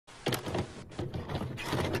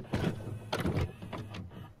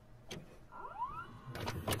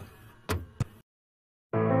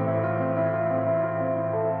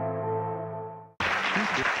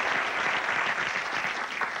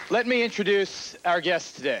Let me introduce our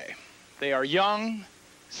guests today. They are young,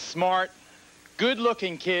 smart,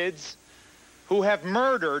 good-looking kids who have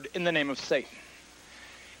murdered in the name of Satan.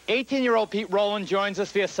 18-year-old Pete Roland joins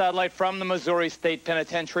us via satellite from the Missouri State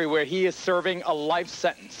Penitentiary, where he is serving a life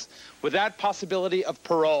sentence without possibility of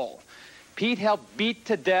parole. Pete helped beat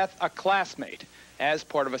to death a classmate as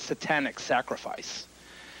part of a satanic sacrifice.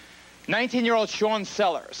 19-year-old Sean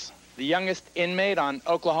Sellers, the youngest inmate on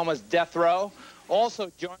Oklahoma's death row,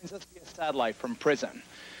 also joins us via satellite from prison.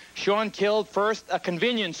 Sean killed first a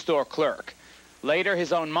convenience store clerk, later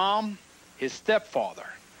his own mom, his stepfather.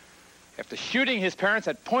 After shooting his parents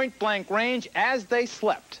at point-blank range as they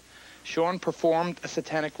slept, Sean performed a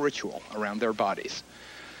satanic ritual around their bodies.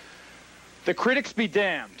 The critics be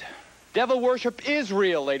damned. Devil worship is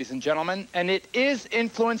real, ladies and gentlemen, and it is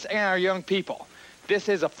influencing our young people. This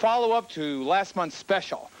is a follow-up to last month's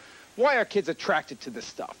special. Why are kids attracted to this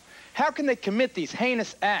stuff? How can they commit these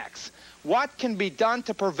heinous acts? What can be done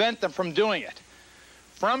to prevent them from doing it?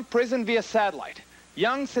 From prison via satellite,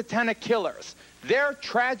 young satanic killers, their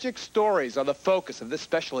tragic stories are the focus of this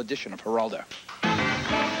special edition of Geraldo.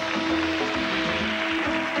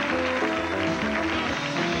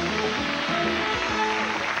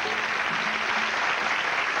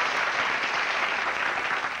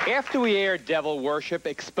 After we aired Devil Worship,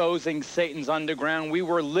 exposing Satan's underground, we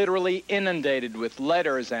were literally inundated with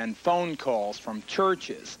letters and phone calls from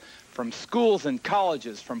churches, from schools and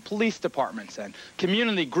colleges, from police departments and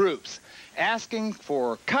community groups, asking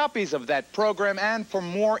for copies of that program and for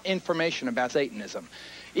more information about Satanism.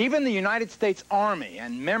 Even the United States Army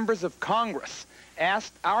and members of Congress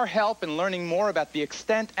asked our help in learning more about the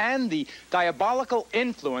extent and the diabolical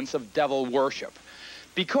influence of devil worship.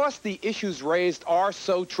 Because the issues raised are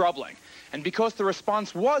so troubling, and because the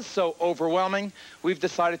response was so overwhelming, we've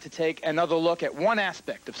decided to take another look at one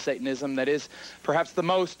aspect of Satanism that is perhaps the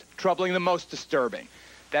most troubling, the most disturbing.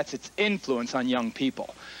 That's its influence on young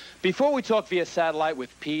people. Before we talk via satellite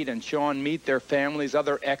with Pete and Sean, meet their families,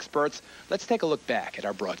 other experts, let's take a look back at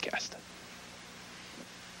our broadcast.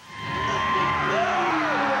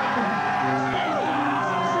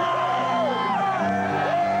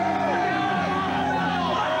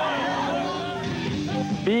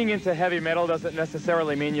 Being into heavy metal doesn't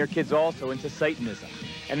necessarily mean your kid's also into Satanism,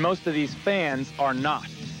 and most of these fans are not.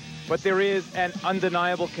 But there is an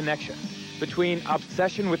undeniable connection between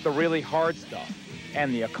obsession with the really hard stuff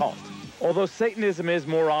and the occult. Although Satanism is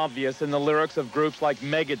more obvious in the lyrics of groups like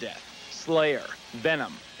Megadeth, Slayer,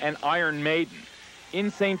 Venom, and Iron Maiden,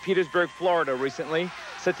 in St. Petersburg, Florida recently,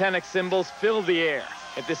 satanic symbols filled the air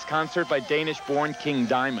at this concert by Danish-born King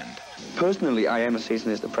Diamond. Personally, I am a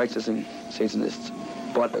Satanist, a practicing Satanist.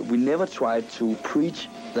 But we never tried to preach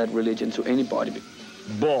that religion to anybody.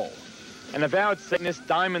 Bull. An avowed Satanist,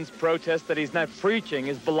 Diamond's protest that he's not preaching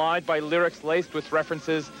is belied by lyrics laced with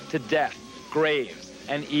references to death, graves,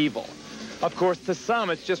 and evil. Of course, to some,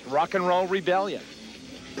 it's just rock and roll rebellion.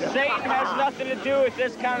 Satan has nothing to do with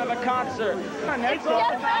this kind of a concert. It's just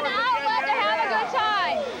an outlet to have a good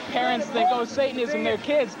time. Parents think, oh, Satanism, their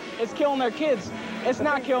kids, it's killing their kids. It's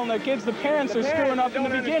not killing their kids. The parents are screwing up in the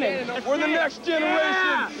beginning. We're the next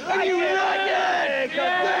generation. And you like it!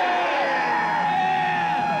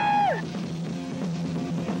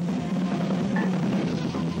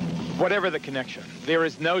 Whatever the connection, there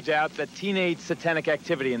is no doubt that teenage satanic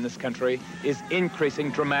activity in this country is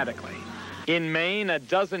increasing dramatically. In Maine, a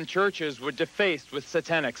dozen churches were defaced with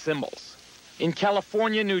satanic symbols. In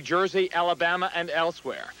California, New Jersey, Alabama, and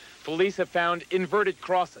elsewhere, police have found inverted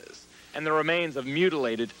crosses and the remains of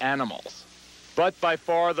mutilated animals. But by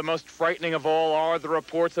far the most frightening of all are the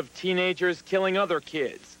reports of teenagers killing other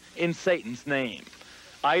kids in Satan's name.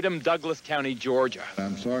 Item, Douglas County, Georgia.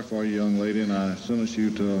 I'm sorry for you, young lady, and I sentence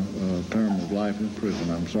you to a term of life in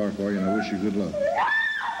prison. I'm sorry for you, and I wish you good luck.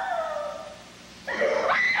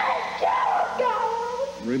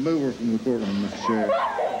 Remove her from the courtroom, Mr. Sheriff.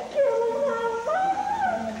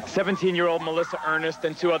 17-year-old Melissa Ernest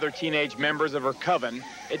and two other teenage members of her coven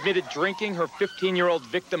admitted drinking her 15-year-old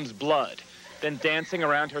victim's blood, then dancing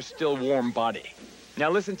around her still warm body. Now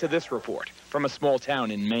listen to this report from a small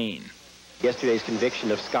town in Maine. Yesterday's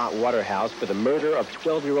conviction of Scott Waterhouse for the murder of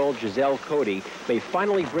 12-year-old Giselle Cody may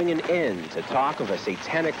finally bring an end to talk of a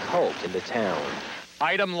satanic cult in the town.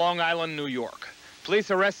 Item, Long Island, New York.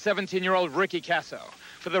 Police arrest 17-year-old Ricky Casso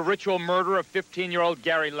for the ritual murder of 15-year-old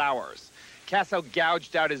Gary Lowers. Casso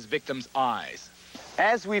gouged out his victim's eyes.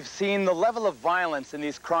 As we've seen, the level of violence in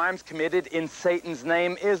these crimes committed in Satan's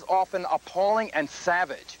name is often appalling and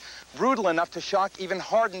savage, brutal enough to shock even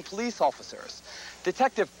hardened police officers.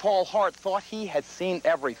 Detective Paul Hart thought he had seen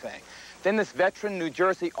everything. Then this veteran New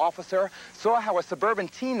Jersey officer saw how a suburban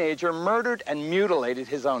teenager murdered and mutilated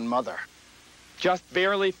his own mother. Just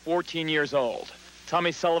barely 14 years old,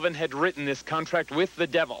 Tommy Sullivan had written this contract with the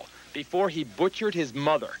devil before he butchered his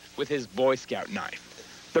mother with his Boy Scout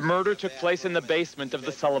knife. The murder took place in the basement of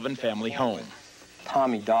the Sullivan family home.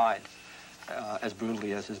 Tommy died as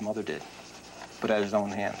brutally as his mother did, but at his own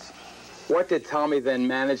hands. What did Tommy then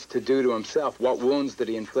manage to do to himself? What wounds did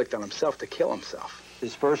he inflict on himself to kill himself?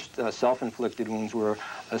 His first self-inflicted wounds were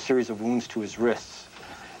a series of wounds to his wrists.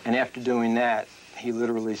 And after doing that, he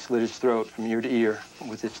literally slit his throat from ear to ear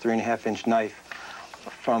with his 3.5-inch knife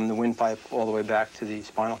from the windpipe all the way back to the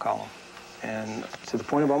spinal column, and to the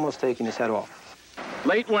point of almost taking his head off.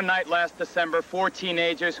 Late one night last December, 4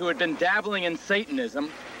 teenagers who had been dabbling in Satanism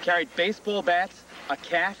carried baseball bats, a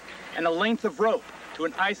cat, and a length of rope to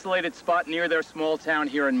an isolated spot near their small town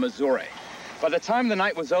here in Missouri. By the time the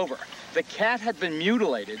night was over, the cat had been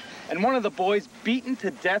mutilated and one of the boys beaten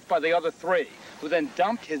to death by the other 3, who then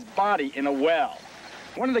dumped his body in a well.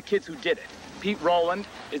 One of the kids who did it, Pete Roland,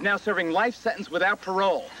 is now serving life sentence without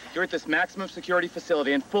parole here at this maximum security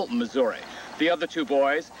facility in Fulton, Missouri. The other 2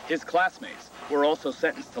 boys, his classmates, were also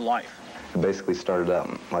sentenced to life. It basically started out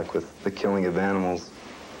like with the killing of animals.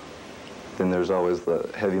 Then there's always the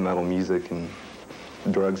heavy metal music, and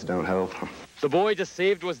drugs don't help. The boy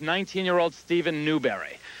deceived was 19-year-old Stephen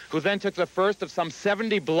Newberry, who then took the first of some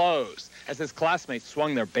 70 blows as his classmates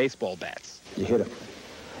swung their baseball bats. You hit him?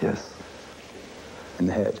 Yes. In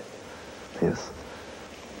the head? Yes.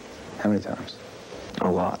 How many times? A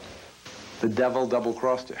lot. The devil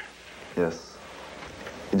double-crossed you? Yes.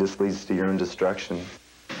 It just leads to your own destruction.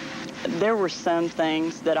 There were some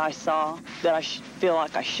things that I saw that I feel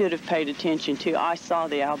like I should have paid attention to. I saw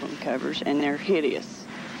the album covers, and they're hideous.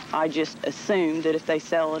 I just assumed that if they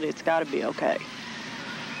sell it, it's got to be okay.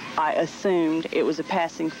 I assumed it was a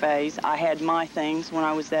passing phase. I had my things when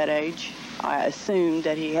I was that age. I assumed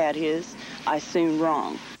that he had his. I assumed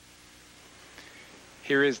wrong.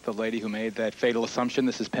 Here is the lady who made that fatal assumption.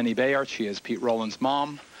 This is Penny Bayard. She is Pete Rowland's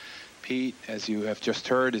mom. Pete, as you have just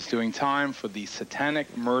heard, is doing time for the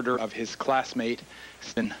satanic murder of his classmate,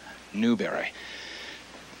 Stephen Newberry.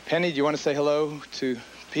 Penny, do you want to say hello to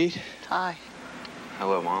Pete? Hi.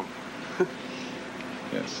 Hello, Mom.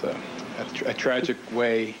 Yes, a tragic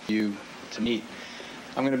way to meet.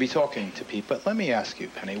 I'm going to be talking to Pete, but let me ask you,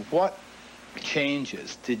 Penny, what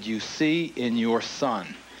changes did you see in your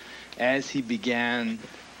son as he began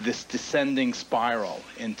this descending spiral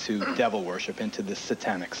into devil worship, into this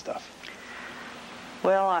satanic stuff?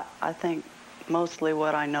 Well, I think mostly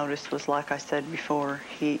what I noticed was, like I said before,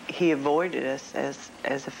 he avoided us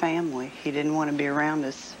as a family. He didn't want to be around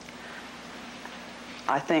us.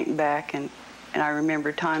 I think back, and I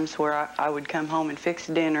remember times where I would come home and fix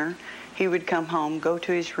dinner. He would come home, go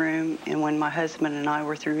to his room, and when my husband and I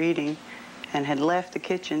were through eating and had left the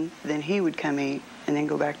kitchen, then he would come eat and then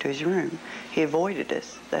go back to his room. He avoided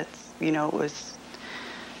us. That's, it was,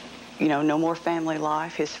 no more family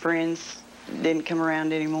life. His friends didn't come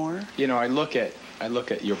around anymore. I look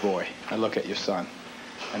at your boy. I look at your son.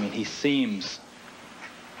 I mean, he seems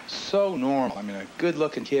so normal. I mean, a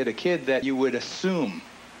good-looking kid, a kid that you would assume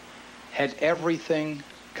had everything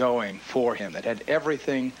going for him, that had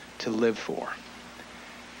everything to live for.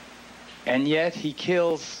 And yet he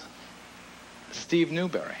kills Steve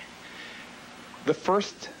Newberry. The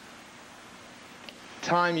first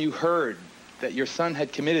time you heard that your son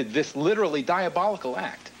had committed this literally diabolical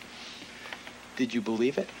act, did you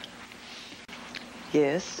believe it?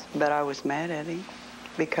 Yes, but I was mad at him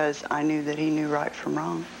because I knew that he knew right from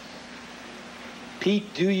wrong.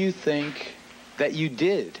 Pete, do you think that you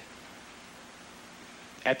did,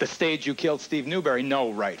 at the stage you killed Steve Newberry,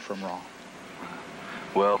 know right from wrong?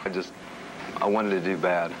 Well, I wanted to do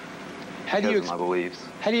bad. Because of my beliefs.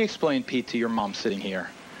 How do you explain, Pete, to your mom sitting here,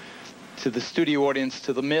 to the studio audience,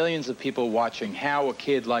 to the millions of people watching, how a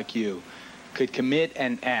kid like you could commit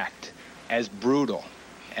an act as brutal,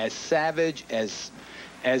 as savage, as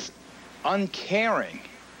uncaring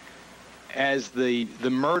as the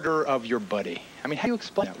murder of your buddy? I mean, how do you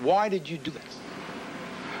explain that? Why did you do this?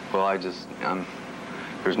 Well,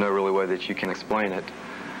 there's no really way that you can explain it.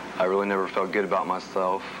 I really never felt good about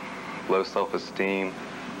myself, low self-esteem,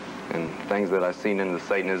 and things that I seen in the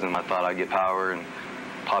Satanism. I thought I'd get power and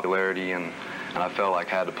popularity, and I felt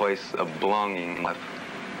like I had a place of belonging in life.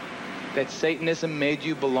 That Satanism made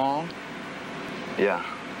you belong? Yeah.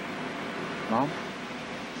 Mom?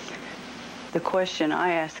 The question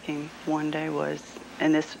I asked him one day was,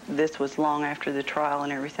 and this was long after the trial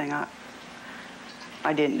and everything,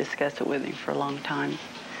 I didn't discuss it with him for a long time,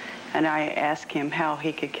 and I asked him how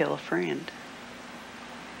he could kill a friend.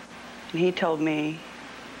 And he told me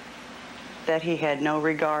that he had no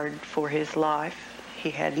regard for his life. He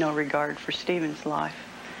had no regard for Stephen's life.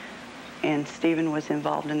 And Stephen was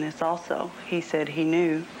involved in this also. He said he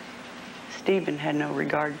knew Stephen had no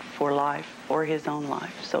regard for life or his own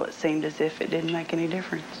life, so it seemed as if it didn't make any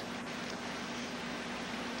difference.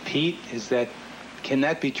 Pete, can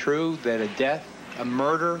that be true, that a death, a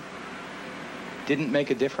murder, didn't make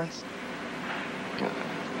a difference?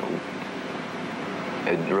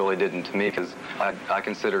 It really didn't to me, because I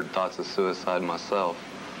considered thoughts of suicide myself,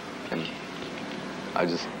 and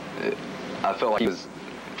I felt like he was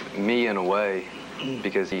me in a way,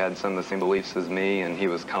 because he had some of the same beliefs as me, and he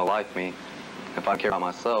was kind of like me. If I cared about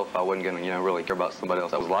myself, I wasn't going to, really care about somebody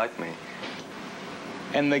else that was like me.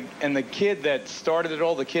 And the kid that started it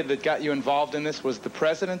all, the kid that got you involved in this, was the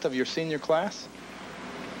president of your senior class?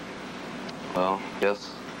 Well,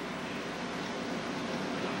 yes.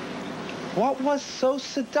 What was so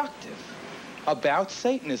seductive about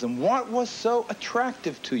Satanism? What was so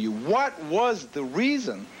attractive to you? What was the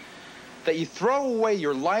reason that you throw away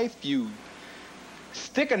your life, you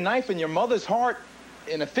stick a knife in your mother's heart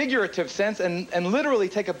in a figurative sense, and literally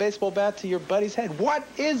take a baseball bat to your buddy's head? What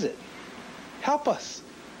is it? Help us.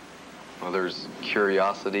 Well, there's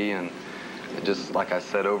curiosity, and just like I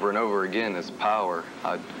said over and over again, is power.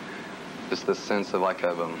 Just this sense of like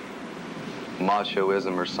a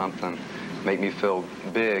machoism or something, make me feel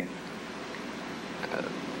big,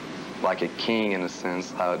 like a king in a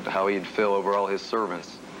sense, how he'd feel over all his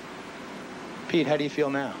servants. Pete, how do you feel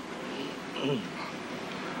now?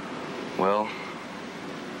 Well,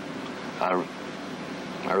 I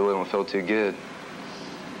really don't feel too good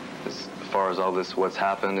as far as all this, what's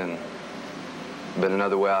happened, but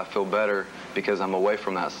another way I feel better because I'm away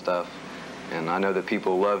from that stuff, and I know that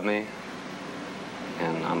people love me,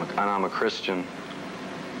 and I'm a Christian.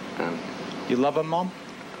 And you love him, Mom?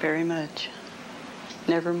 Very much.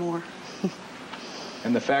 Nevermore.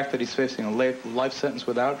 And the fact that he's facing a life sentence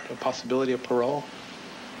without a possibility of parole?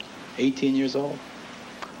 18 years old?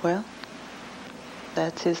 Well,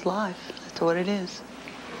 that's his life. That's what it is.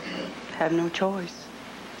 Have no choice.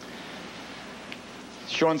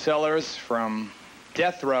 Sean Sellers from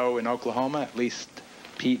death row in Oklahoma. At least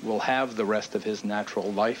Pete will have the rest of his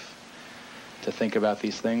natural life to think about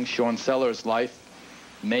these things. Sean Sellers' life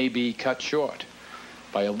may be cut short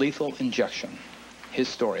by a lethal injection. His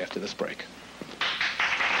story after this break.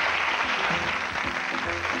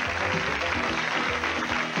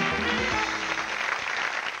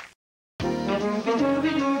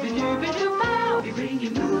 We bring you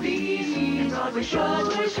movies, Broadway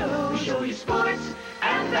shows, we show you sports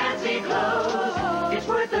and fancy clothes. It's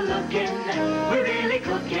worth a looking, we're really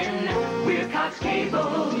cooking, we're Cox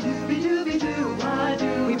Cable.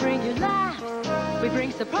 We bring you laughs, we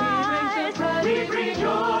bring surprise, we bring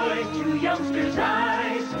joy to youngsters'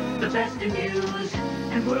 eyes. The best in news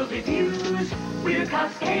and worldly views, we're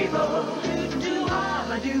Cox Cable.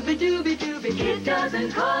 It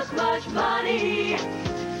doesn't cost much money.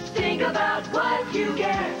 Think about what you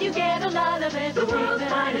get a lot of it. The world's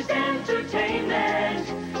finest entertainment,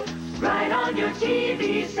 right on your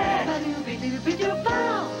TV set.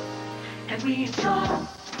 And we install,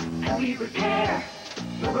 and we repair.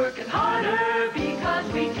 We're working harder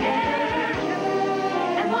because we care.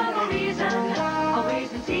 And one more reason,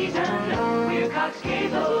 always in season, we're Cox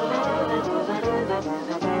Cable.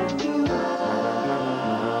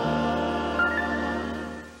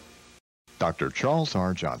 Dr. Charles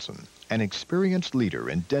R. Johnson, an experienced leader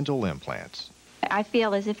in dental implants. I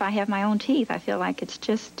feel as if I have my own teeth. I feel like it's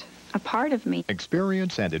just a part of me.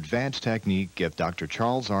 Experience and advanced technique give Dr.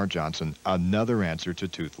 Charles R. Johnson another answer to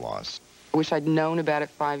tooth loss. I wish I'd known about it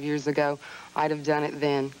 5 years ago. I'd have done it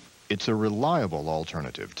then. It's a reliable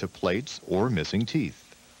alternative to plates or missing teeth.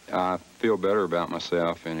 I feel better about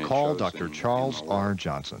myself, and call Dr. Charles R.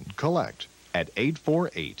 Johnson. Collect at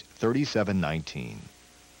 848-3719.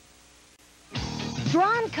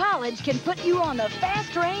 Drawn College can put you on the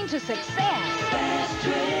fast train to success. Fast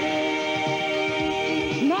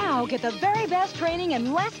train. Now get the very best training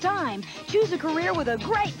in less time. Choose a career with a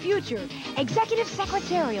great future. Executive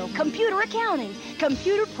secretarial, computer accounting,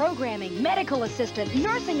 computer programming, medical assistant,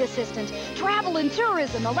 nursing assistant, travel and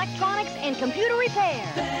tourism, electronics, and computer repair.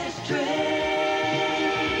 Fast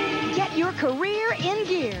train. Get your career in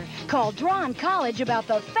gear. Call Drawn College about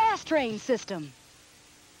the fast train system.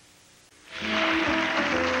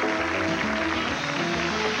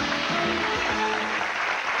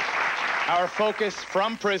 Our focus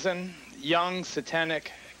from prison, young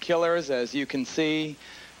satanic killers, as you can see.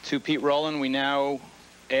 To Pete Roland, we now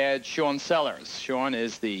add Sean Sellers. Sean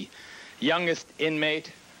is the youngest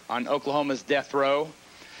inmate on Oklahoma's death row.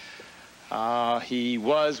 He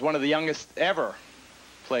was one of the youngest ever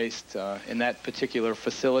placed in that particular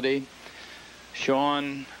facility.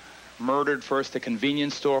 Sean murdered first a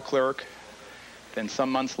convenience store clerk, then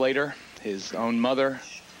some months later, his own mother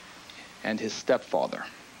and his stepfather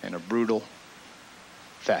in a brutal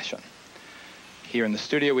fashion. Here in the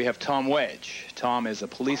studio, we have Tom Wedge. Tom is a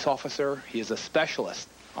police officer. He is a specialist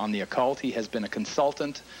on the occult. He has been a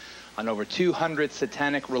consultant on over 200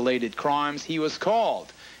 satanic-related crimes. He was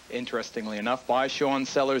called, interestingly enough, by Sean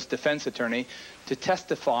Sellers' defense attorney to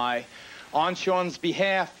testify on Sean's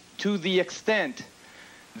behalf to the extent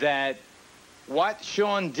that what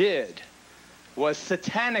Sean did was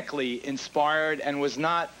satanically inspired and was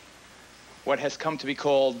not what has come to be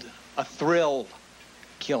called a thrill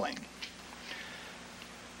killing.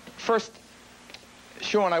 First,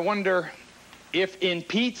 Sean, I wonder if in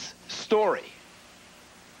Pete's story,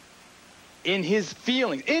 in his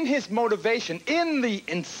feelings, in his motivation, in the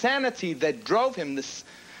insanity that drove him, this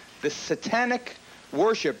satanic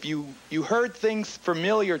worship, you heard things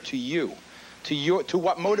familiar to you, to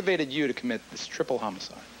what motivated you to commit this triple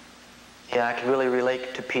homicide. Yeah, I could really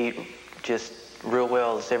relate to Pete just real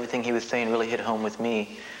well. As everything he was saying really hit home with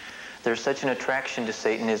me. There's such an attraction to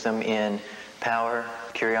Satanism in power,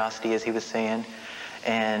 curiosity, as he was saying,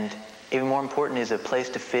 and even more important is a place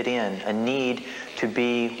to fit in, a need to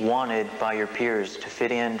be wanted by your peers, to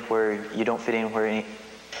fit in where you don't fit in, where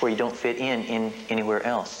you don't fit in anywhere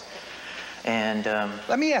else. And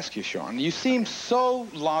let me ask you, Sean, you seem so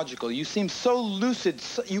logical, you seem so lucid,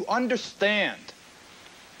 you understand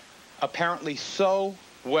apparently so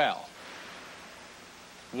well.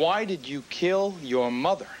 Why did you kill your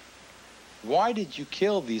mother? Why did you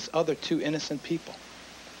kill these other two innocent people?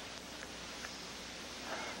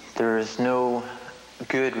 There is no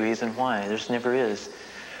good reason why. There never is.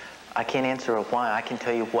 I can't answer a why. I can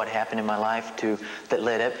tell you what happened in my life that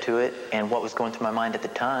led up to it and what was going through my mind at the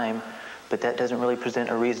time, but that doesn't really present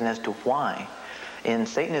a reason as to why. In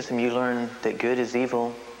Satanism, you learn that good is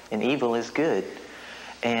evil and evil is good.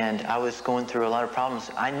 And I was going through a lot of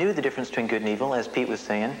problems. I knew the difference between good and evil, as Pete was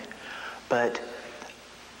saying, but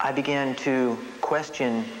I began to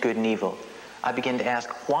question good and evil. I began to ask,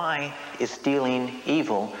 why is stealing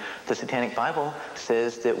evil? The Satanic Bible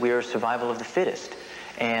says that we are survival of the fittest.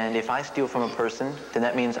 And if I steal from a person, then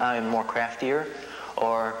that means I am more craftier,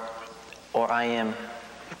 or I am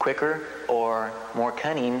quicker, or more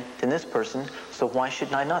cunning than this person, so why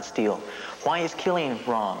should I not steal? Why is killing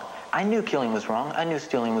wrong? I knew killing was wrong, I knew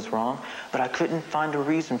stealing was wrong, but I couldn't find a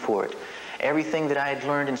reason for it. Everything that I had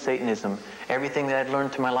learned in Satanism, everything that I'd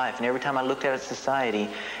learned through my life, and every time I looked at society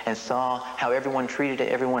and saw how everyone treated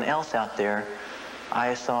everyone else out there,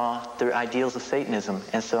 I saw the ideals of Satanism.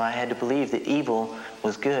 And so I had to believe that evil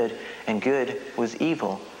was good and good was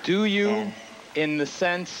evil. Do you, in the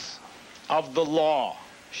sense of the law,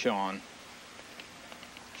 Sean,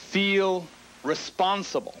 feel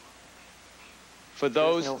responsible for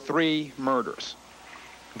those three murders?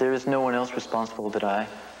 There is no one else responsible but I.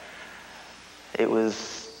 It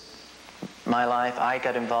was my life. I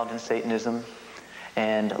got involved in Satanism,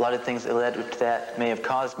 and a lot of things that led to that may have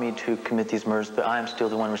caused me to commit these murders, but I am still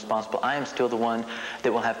the one responsible. I am still the one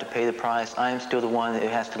that will have to pay the price. I am still the one that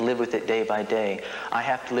has to live with it day by day. I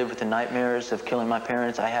have to live with the nightmares of killing my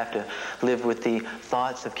parents. I have to live with the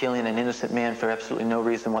thoughts of killing an innocent man for absolutely no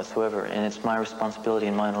reason whatsoever, and it's my responsibility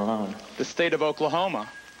and mine alone. The state of Oklahoma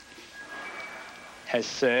has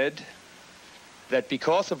said that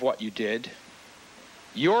because of what you did,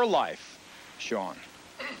 your life, Sean,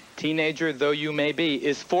 teenager though you may be,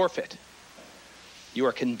 is forfeit. You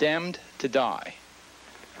are condemned to die.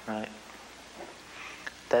 Right.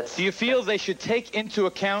 Do you feel they should take into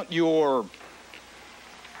account your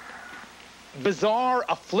bizarre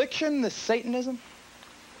affliction, this Satanism?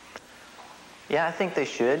 Yeah, I think they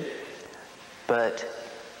should, but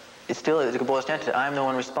it boils down to I'm the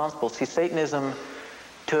one responsible. See, Satanism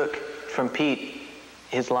took from Pete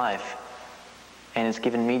his life, and it's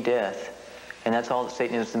given me death. And that's all that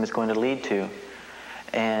Satanism is going to lead to.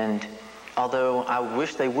 And although I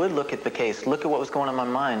wish they would look at the case, look at what was going on in my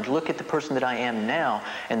mind, look at the person that I am now,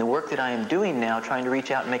 and the work that I am doing now, trying to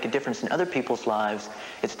reach out and make a difference in other people's lives,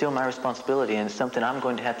 it's still my responsibility, and it's something I'm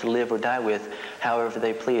going to have to live or die with, however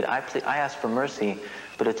they plead. I ask for mercy,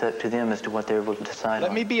 but it's up to them as to what they're able to decide on.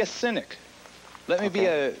 Let me be a cynic. Let me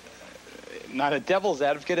be not a devil's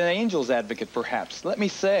advocate, an angel's advocate, perhaps. Let me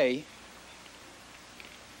say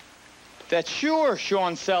that sure,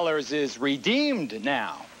 Sean Sellers is redeemed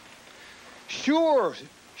now. Sure,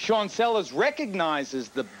 Sean Sellers recognizes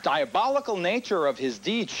the diabolical nature of his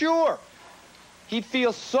deed. Sure, he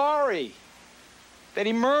feels sorry that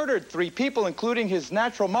he murdered 3 people, including his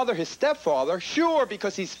natural mother, his stepfather? Sure,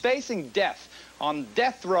 because he's facing death on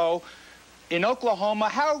death row in Oklahoma.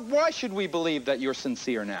 Why should we believe that you're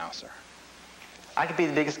sincere now, sir? I could be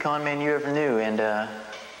the biggest con man you ever knew, and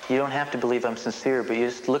you don't have to believe I'm sincere, but you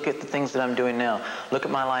just look at the things that I'm doing now. Look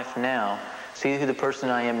at my life now. See who the person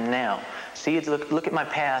I am now. Look at my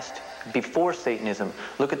past before Satanism.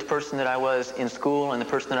 Look at the person that I was in school and the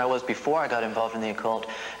person that I was before I got involved in the occult,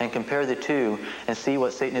 and compare the two and see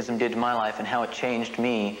what Satanism did to my life and how it changed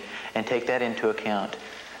me, and take that into account.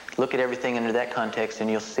 Look at everything under that context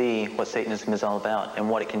and you'll see what Satanism is all about and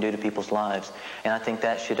what it can do to people's lives. And I think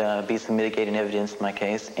that should be some mitigating evidence in my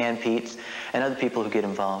case, and Pete's, and other people who get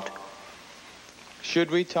involved.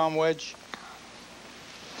 Should we, Tom Wedge,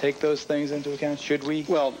 take those things into account? Should we?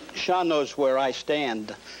 Well, Sean knows where I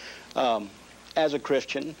stand as a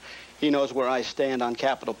Christian. He knows where I stand on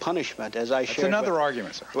capital punishment. That's another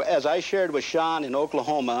argument, sir. As I shared with Sean in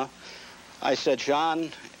Oklahoma, I said,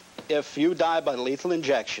 Sean, if you die by lethal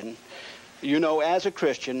injection, you know, as a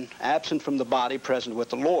Christian, absent from the body, present with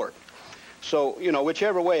the Lord. So, you know,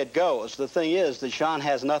 whichever way it goes, the thing is that Sean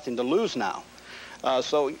has nothing to lose now.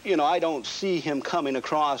 So, you know, I don't see him coming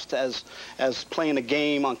across as playing a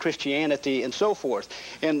game on Christianity and so forth.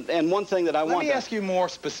 And one thing that Let me ask you more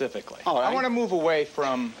specifically. All right. I want to move away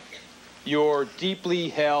from your deeply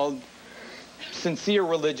held, sincere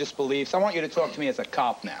religious beliefs. I want you to talk to me as a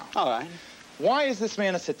cop now. All right. Why is this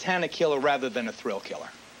man a satanic killer rather than a thrill killer?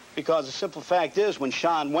 Because the simple fact is, when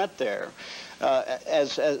Sean went there,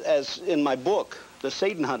 as in my book, The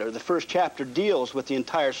Satan Hunter, the first chapter deals with the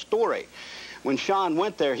entire story. When Sean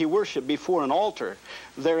went there, he worshiped before an altar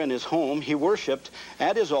there in his home. He worshiped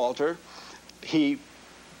at his altar. He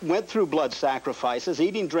went through blood sacrifices,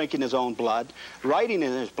 eating, drinking his own blood, writing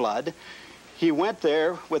in his blood. He went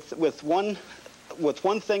there with one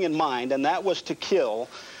thing in mind, and that was to kill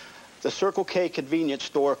the Circle K convenience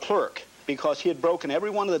store clerk, because he had broken every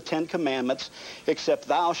one of the 10 commandments except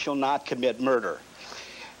thou shalt not commit murder.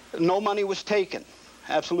 No money was taken.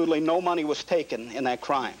 Absolutely no money was taken in that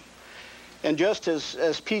crime. And just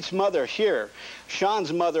as Pete's mother here,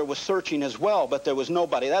 Sean's mother was searching as well, but there was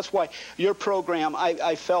nobody. That's why your program,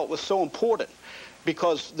 I felt, was so important,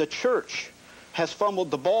 because the church has fumbled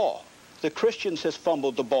the ball. The Christians has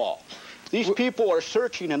fumbled the ball. These people are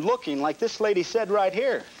searching and looking, like this lady said right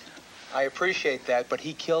here. I appreciate that, but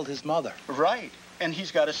he killed his mother. Right, and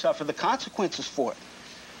he's got to suffer the consequences for it.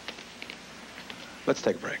 Let's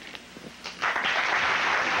take a break.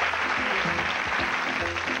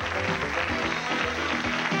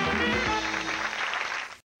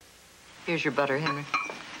 Here's your butter, Henry.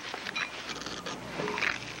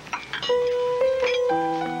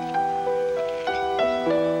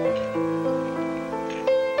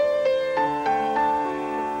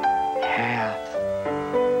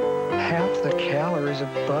 Half the calories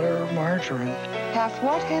of butter or margarine. Half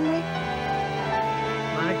what, Henry?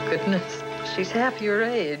 My goodness, she's half your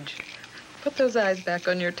age. Put those eyes back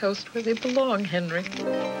on your toast where they belong, Henry.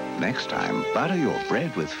 Next time, butter your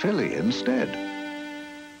bread with Philly instead.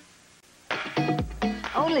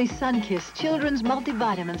 Only Sunkist Children's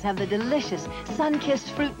Multivitamins have the delicious Sunkist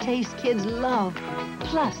fruit taste kids love,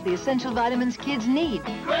 plus the essential vitamins kids need.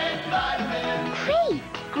 Great vitamins!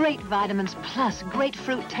 Great vitamins plus great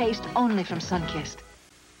fruit taste only from Sunkist.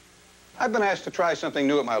 I've been asked to try something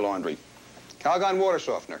new at my laundry. Calgon water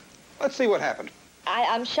softener. Let's see what happened.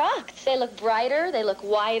 I'm shocked. They look brighter, they look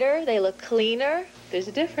whiter, they look cleaner. There's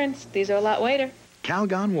a difference. These are a lot whiter.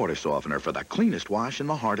 Calgon water softener for the cleanest wash in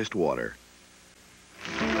the hardest water.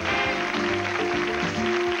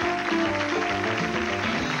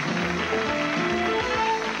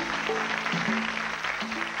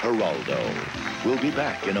 Geraldo. We'll be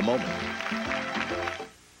back in a moment.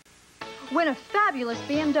 Win a fabulous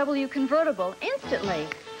BMW convertible instantly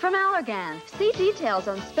from Allergan. See details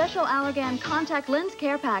on special Allergan contact lens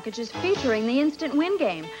care packages featuring the instant win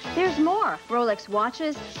game. There's more. Rolex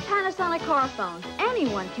watches, Panasonic car phones.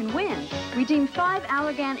 Anyone can win. Redeem 5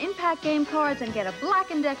 Allergan Impact Game cards and get a Black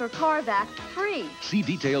 & Decker car vac free. See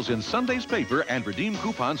details in Sunday's paper and redeem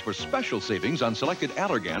coupons for special savings on selected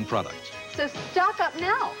Allergan products. So stock up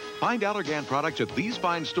now. Find Allergan products at these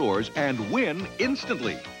fine stores and win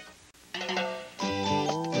instantly.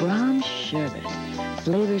 Brahms sherbet.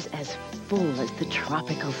 Flavors as full as the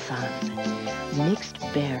tropical sun. Mixed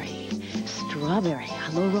berry, strawberry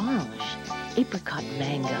à l'orange, apricot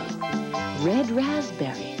mango, red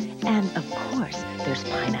raspberry, and of course, there's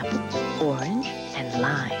pineapple, orange, and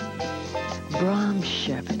lime. Brahms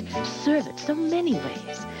sherbet. Serve it so many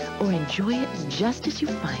ways, or enjoy it just as you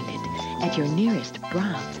find it at your nearest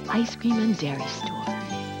Brahms ice cream and dairy store.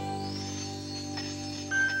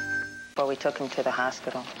 we took him to the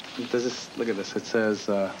hospital. Look at this. It says,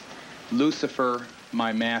 Lucifer,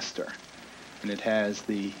 my master. And it has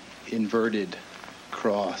the inverted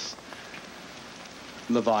cross.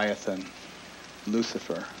 Leviathan,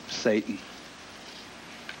 Lucifer, Satan.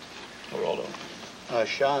 Geraldo.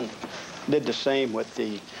 Sean did the same with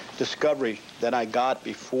the discovery that I got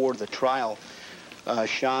before the trial.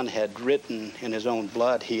 Sean had written in his own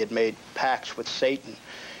blood. He had made pacts with Satan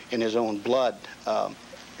in his own blood.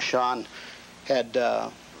 Sean had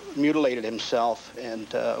mutilated himself and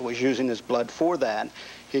was using his blood for that.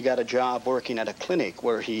 He got a job working at a clinic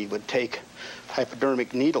where he would take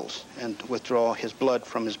hypodermic needles and withdraw his blood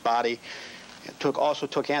from his body. Also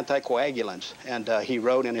took anticoagulants, and he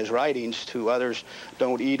wrote in his writings to others,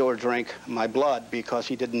 don't eat or drink my blood, because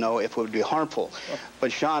he didn't know if it would be harmful.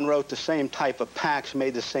 But Sean wrote the same type of pacts,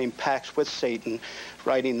 made the same pacts with Satan,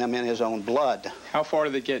 writing them in his own blood. How far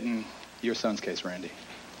did it get in your son's case, Randy?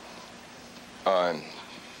 I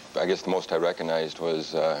guess the most I recognized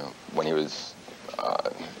was when he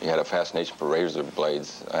had a fascination for razor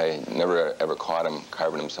blades. I never ever caught him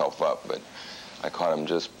carving himself up, but I caught him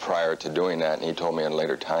just prior to doing that, and he told me at a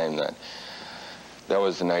later time that that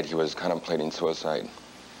was the night he was contemplating suicide.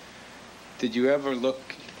 Did you ever look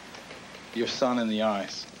your son in the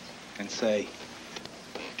eyes and say,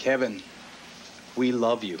 Kevin, we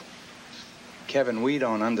love you. Kevin, we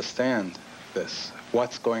don't understand this.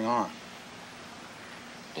 What's going on?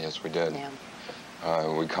 Yes, we did. Yeah.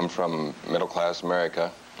 We come from middle-class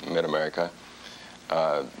America, mid-America.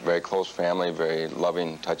 Very close family, very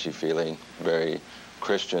loving, touchy-feely, very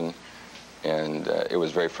Christian, and it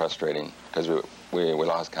was very frustrating because we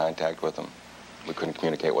lost contact with him. We couldn't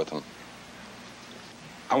communicate with him.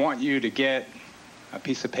 I want you to get a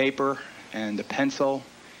piece of paper and a pencil.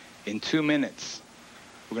 In 2 minutes,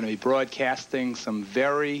 we're going to be broadcasting some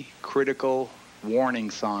very critical warning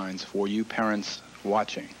signs for you parents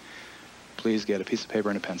watching. Please get a piece of paper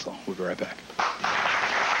and a pencil. We'll be right back.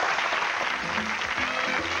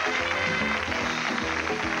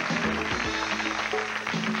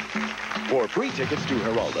 For free tickets to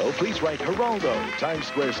Geraldo, please write Geraldo, Times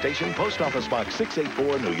Square Station, Post Office Box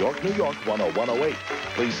 684, New York, New York, 10108.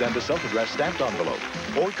 Please send a self-addressed stamped envelope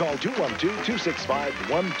or call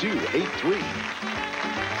 212-265-1283.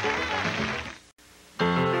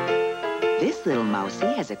 This little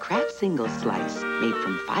mousie has a Kraft single slice made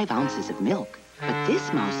from 5 ounces of milk. But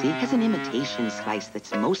this mousie has an imitation slice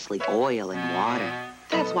that's mostly oil and water.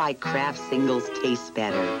 That's why Kraft singles taste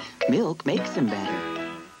better. Milk makes them better.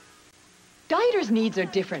 Dieters' needs are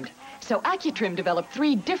different, so Accutrim developed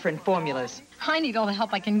 3 different formulas. I need all the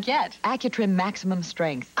help I can get. Accutrim Maximum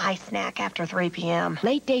Strength. I snack after 3 p.m.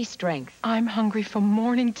 Late Day Strength. I'm hungry from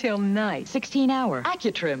morning till night. 16-hour.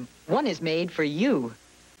 Accutrim. One is made for you.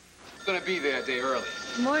 Who's gonna be there a day early?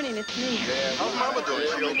 Good morning, it's me. How's Mama doing?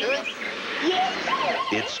 She okay?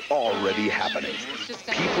 It's already happening.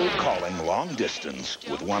 People calling long distance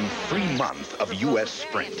with 1 free month of U.S.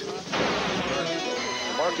 Sprint.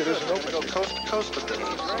 The market isn't open coast to coast today.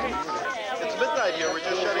 It's midnight here. We're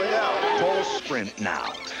just shutting down. Call Sprint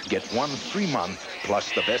now. Get 1 free month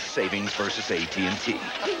plus the best savings versus AT&T.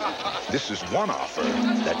 This is one offer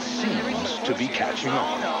that seems to be catching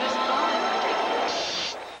on.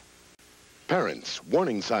 Parents,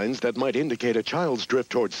 warning signs that might indicate a child's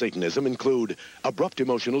drift towards Satanism include abrupt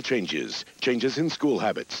emotional changes, changes in school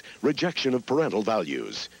habits, rejection of parental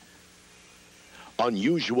values,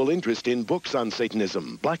 unusual interest in books on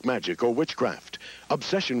Satanism, black magic, or witchcraft,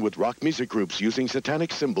 obsession with rock music groups using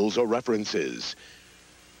satanic symbols or references,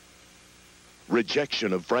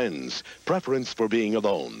 rejection of friends, preference for being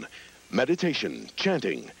alone, meditation,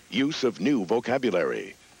 chanting, use of new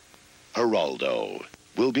vocabulary. Geraldo.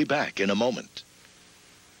 We'll be back in a moment.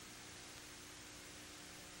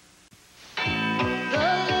 The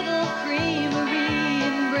little creamery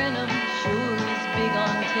in Brenham sure is big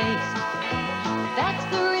on taste. That's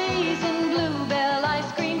the reason Bluebell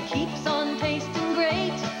ice cream keeps on tasting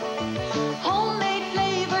great. Homemade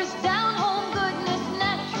flavors, down-home goodness,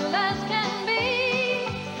 natural as can be.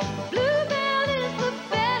 Bluebell is the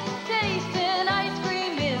best tasting ice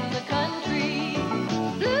cream in the country.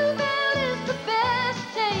 Bluebell is the best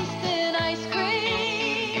tasting ice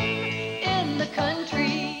cream in the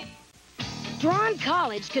country. Drawn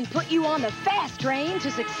College can put you on the fast train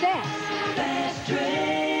to success. Fast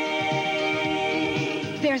train.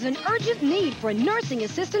 There's an urgent need for nursing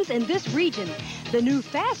assistants in this region. The new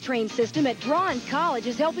Fast Train system at Drawn College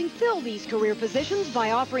is helping fill these career positions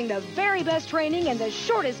by offering the very best training in the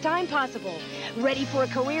shortest time possible. Ready for a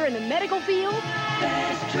career in the medical field?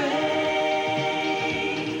 Fast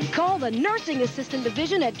train. Call the Nursing Assistant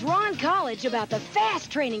Division at Drawn College about the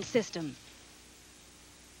fast training system.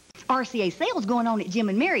 RCA sales going on at Jim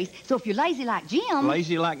and Mary's, so if you're lazy like Jim...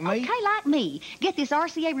 Lazy like me? Okay, like me. Get this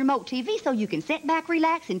RCA remote TV so you can sit back,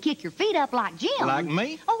 relax, and kick your feet up like Jim. Like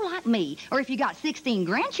me? Oh, like me. Or if you got 16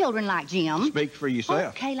 grandchildren like Jim... Speak for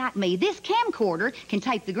yourself. Okay, like me. This camcorder can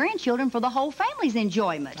tape the grandchildren for the whole family's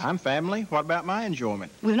enjoyment. I'm family. What about my enjoyment?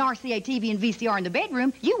 With an RCA TV and VCR in the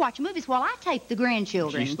bedroom, you watch movies while I tape the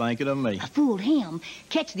grandchildren. She's thinking of me. I fooled him.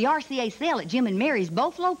 Catch the RCA sale at Jim and Mary's,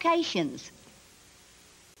 both locations.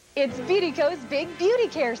 It's Beautyco's Big Beauty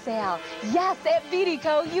Care Sale. Yes, at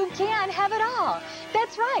Beautyco, you can have it all.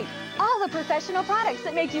 That's right. All the professional products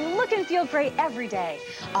that make you look and feel great every day.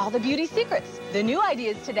 All the beauty secrets, the new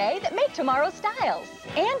ideas today that make tomorrow's styles.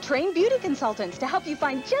 And trained beauty consultants to help you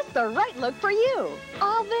find just the right look for you.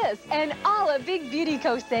 All this and all of Big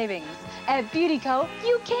Beautyco savings. At Beautyco,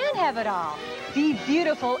 you can have it all. Be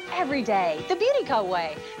beautiful every day, the Beautyco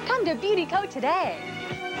way. Come to Beautyco today.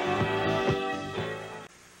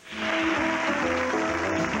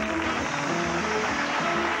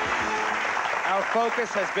 Our focus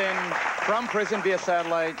has been, from prison via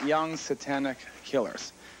satellite, young satanic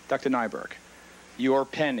killers. Dr. Nyberg, you're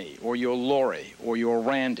Penny, or you're Lori, or you're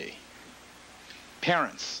Randy.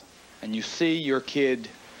 Parents, and you see your kid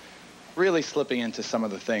really slipping into some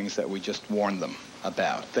of the things that we just warned them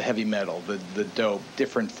about. The heavy metal, the dope,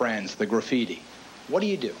 different friends, the graffiti. What do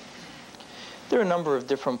you do? There are a number of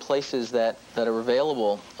different places that are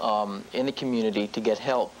available in the community to get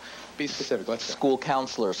help. Be specific, let's say. School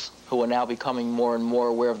counselors, who are now becoming more and more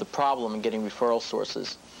aware of the problem and getting referral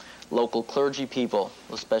sources. Local clergy people,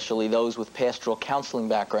 especially those with pastoral counseling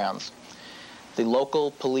backgrounds. The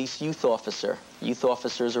local police youth officer. Youth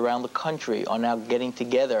officers around the country are now getting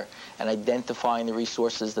together and identifying the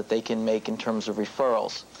resources that they can make in terms of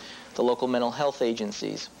referrals. The local mental health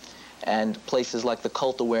agencies. And places like the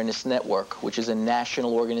Cult Awareness Network, which is a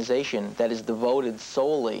national organization that is devoted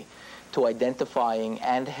solely to identifying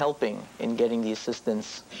and helping in getting the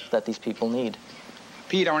assistance that these people need.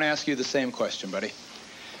 Pete, I want to ask you the same question, buddy.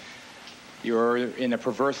 You're, in a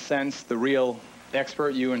perverse sense, the real expert,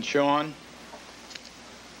 you and Sean.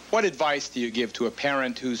 What advice do you give to a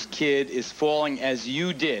parent whose kid is falling, as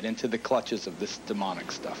you did, into the clutches of this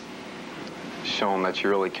demonic stuff? Show them that you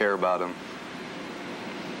really care about them.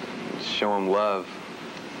 Show them love,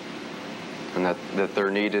 and that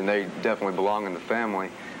they're needed, and they definitely belong in the family,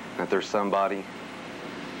 and that there's somebody.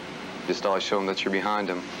 Just always show them that you're behind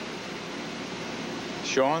them.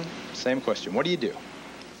 Sean, same question. What do you do?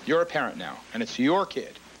 You're a parent now, and it's your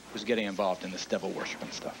kid who's getting involved in this devil worshiping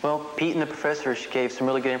stuff. Well, Pete and the professor gave some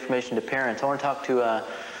really good information to parents. I want to talk to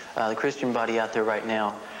the Christian body out there right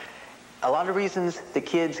now. A lot of reasons the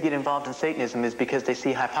kids get involved in Satanism is because they see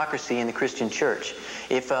hypocrisy in the Christian church.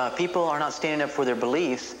 If people are not standing up for their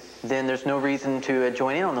beliefs, then there's no reason to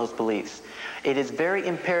join in on those beliefs. It is very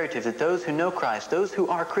imperative that those who know Christ, those who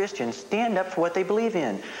are Christians, stand up for what they believe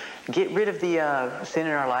in. Get rid of the sin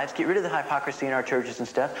in our lives, get rid of the hypocrisy in our churches and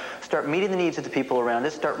stuff, start meeting the needs of the people around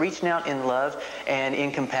us, start reaching out in love and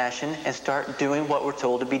in compassion, and start doing what we're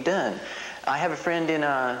told to be done. I have a friend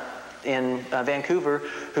in Vancouver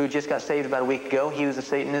who just got saved about a week ago. He was a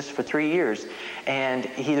Satanist for 3 years. And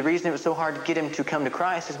the reason it was so hard to get him to come to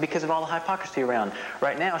Christ is because of all the hypocrisy around.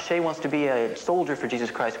 Right now, Shay wants to be a soldier for Jesus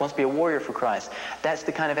Christ, wants to be a warrior for Christ. That's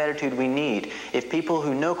the kind of attitude we need. If people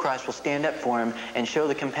who know Christ will stand up for him and show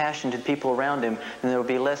the compassion to the people around him, then there will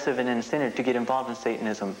be less of an incentive to get involved in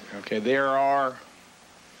Satanism. Okay, there are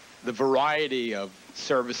the variety of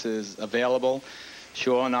services available.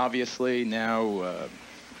 Sean, obviously, now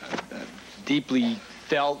deeply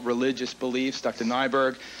felt religious beliefs. Dr.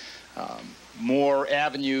 Nyberg, more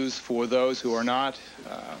avenues for those who are not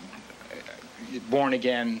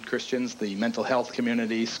born-again Christians, the mental health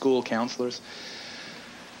community, school counselors.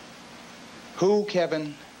 Who,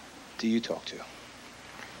 Kevin, do you talk to?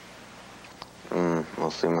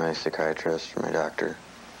 Mostly my psychiatrist or my doctor.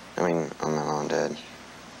 I mean, I'm my mom and dad.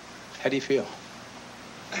 How do you feel?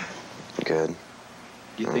 Good.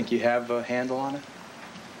 You think you have a handle on it?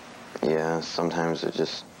 Yeah, sometimes I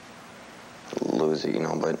just lose it, you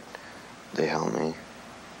know, but they help me.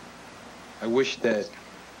 I wish that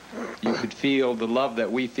you could feel the love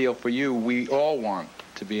that we feel for you. We all want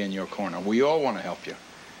to be in your corner. We all want to help you.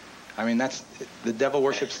 I mean, that's, the devil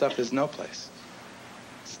worship stuff is no place.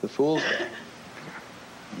 It's the fool's day.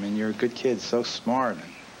 I mean, you're a good kid, so smart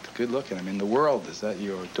and good looking. I mean, the world is at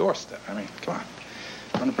your doorstep. I mean, come on.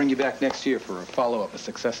 I'm going to bring you back next year for a follow-up, a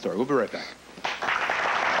success story. We'll be right back.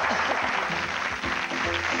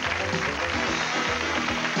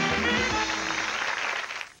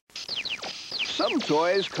 Some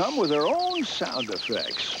toys come with their own sound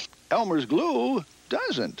effects. Elmer's glue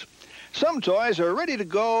doesn't. Some toys are ready to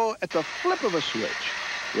go at the flip of a switch.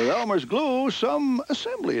 With Elmer's glue, some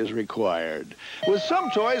assembly is required. With some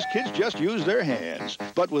toys, kids just use their hands.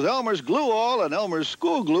 But with Elmer's Glue All and Elmer's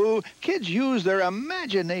School Glue, kids use their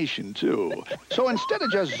imagination, too. So instead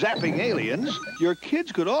of just zapping aliens, your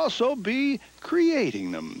kids could also be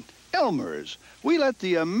creating them. Elmer's, we let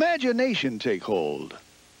the imagination take hold.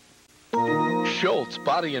 Schultz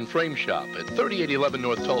Body and Frame Shop at 3811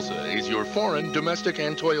 North Tulsa is your foreign, domestic,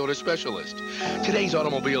 and Toyota specialist. Today's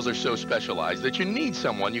automobiles are so specialized that you need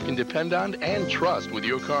someone you can depend on and trust with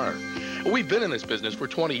your car. We've been in this business for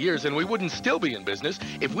 20 years, and we wouldn't still be in business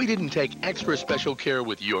if we didn't take extra special care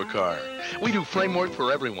with your car. We do frame work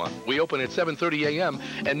for everyone. We open at 7:30 a.m.,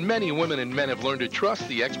 and many women and men have learned to trust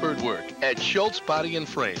the expert work at Schultz Body and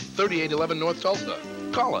Frame, 3811 North Tulsa.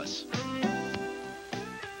 Call us.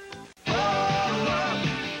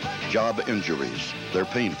 Job injuries. They're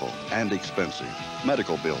painful and expensive.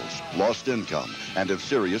 Medical bills, lost income, and if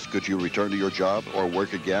serious, could you return to your job or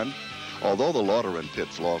work again? Although the Lauder and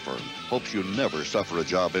Pitts law firm hopes you never suffer a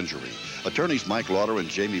job injury, attorneys Mike Lauder and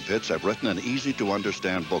Jamie Pitts have written an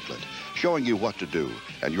easy-to-understand booklet showing you what to do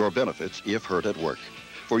and your benefits if hurt at work.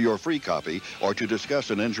 For your free copy or to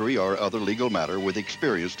discuss an injury or other legal matter with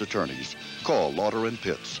experienced attorneys, call Lauder and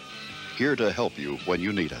Pitts. Here to help you when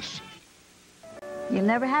you need us. You'll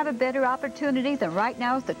never have a better opportunity than right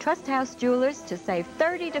now at the Trust House Jewelers to save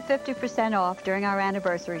 30 to 50% off during our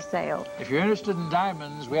anniversary sale. If you're interested in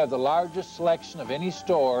diamonds, we have the largest selection of any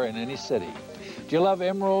store in any city. Do you love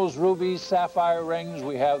emeralds, rubies, sapphire rings?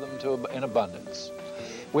 We have them in abundance.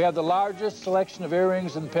 We have the largest selection of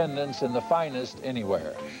earrings and pendants and the finest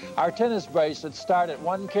anywhere. Our tennis bracelets start at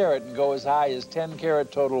 1 carat and go as high as 10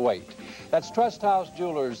 carat total weight. That's Trust House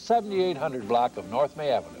Jewelers, 7800 block of North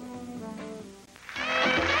May Avenue.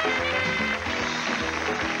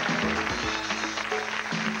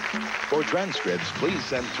 For transcripts, please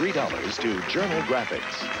send $3 to Journal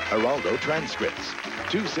Graphics, Geraldo Transcripts,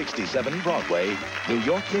 267 Broadway, New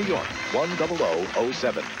York, New York,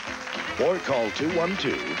 10007. Or call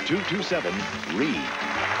 212-227-READ.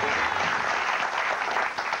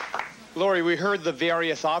 Lori, we heard the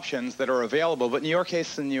various options that are available, but in your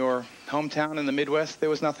case, in your hometown in the Midwest, there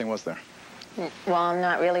was nothing, was there? Well,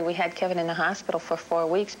 not really. We had Kevin in the hospital for 4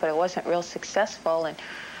 weeks, but it wasn't real successful. And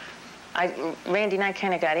Randy and I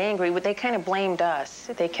kind of got angry. They kind of blamed us.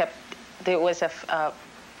 There was a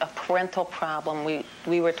parental problem. We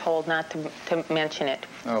were told not to mention it,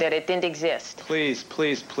 that it didn't exist. Please,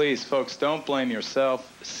 please, please, folks, don't blame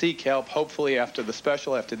yourself. Seek help. Hopefully, after the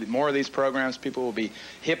special, after more of these programs, people will be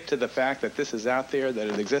hip to the fact that this is out there, that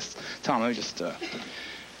it exists. Tom, let me just...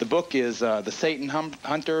 The book is The Satan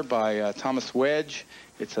Hunter by Thomas Wedge.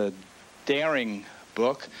 It's a daring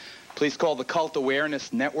book. Please call the Cult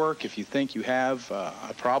Awareness Network if you think you have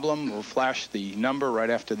a problem. We'll flash the number right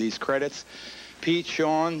after these credits. Pete,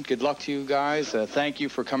 Sean, good luck to you guys. Thank you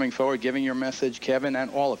for coming forward, giving your message. Kevin, and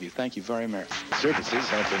all of you, thank you very much. Services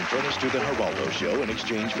have been furnished to the Geraldo Show in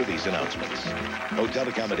exchange for these announcements. Hotel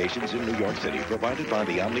accommodations in New York City provided by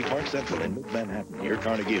the Omni Park Central in Manhattan, near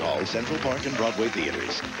Carnegie Hall, Central Park, and Broadway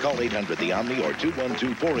theaters. Call 800-THE-OMNI or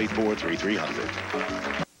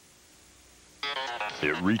 212-484-3300.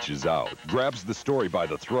 It reaches out, grabs the story by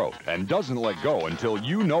the throat, and doesn't let go until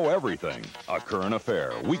you know everything. A Current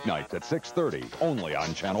Affair, weeknights at 6:30, only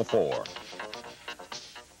on Channel 4.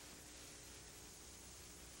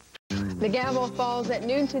 The gavel falls at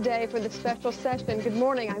noon today for the special session. Good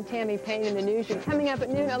morning, I'm Tammy Payne in the news. And coming up at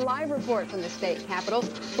noon, a live report from the state capitol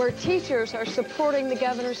where teachers are supporting the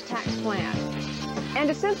governor's tax plan. And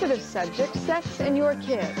a sensitive subject, sex and your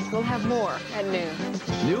kids. We'll have more at noon.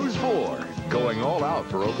 News 4, going all out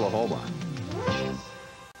for Oklahoma.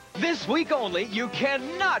 This week only, you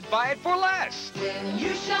cannot buy it for less. When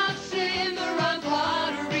you shop Cimarron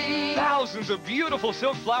Pottery. Thousands of beautiful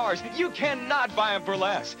silk flowers. You cannot buy them for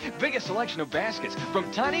less. Biggest selection of baskets,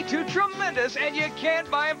 from tiny to tremendous, and you can't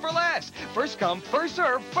buy them for less. First come, first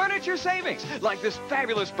serve furniture savings, like this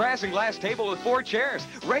fabulous brass and glass table with 4 chairs.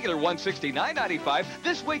 Regular $169.95.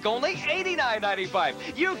 This week only $89.95.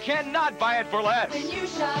 You cannot buy it for less. When you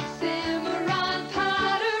shop Cimarron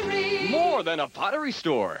Pottery. More than a pottery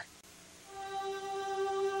store.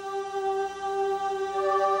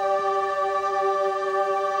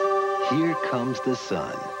 Here comes the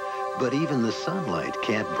sun. But even the sunlight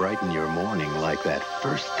can't brighten your morning like that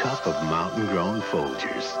first cup of mountain-grown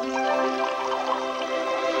Folgers.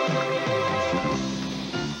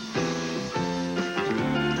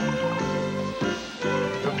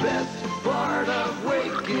 The best part of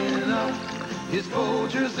waking up His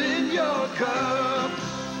Folgers in your cup.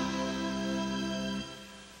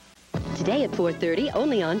 Today at 4:30,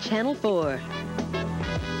 only on Channel 4.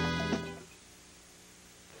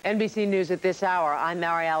 NBC News at this hour. I'm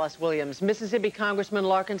Mary Alice Williams. Mississippi Congressman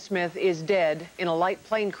Larkin Smith is dead in a light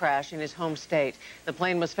plane crash in his home state. The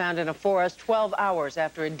plane was found in a forest 12 hours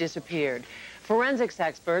after it disappeared. Forensics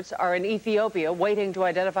experts are in Ethiopia waiting to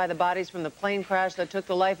identify the bodies from the plane crash that took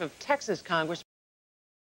the life of Texas Congressman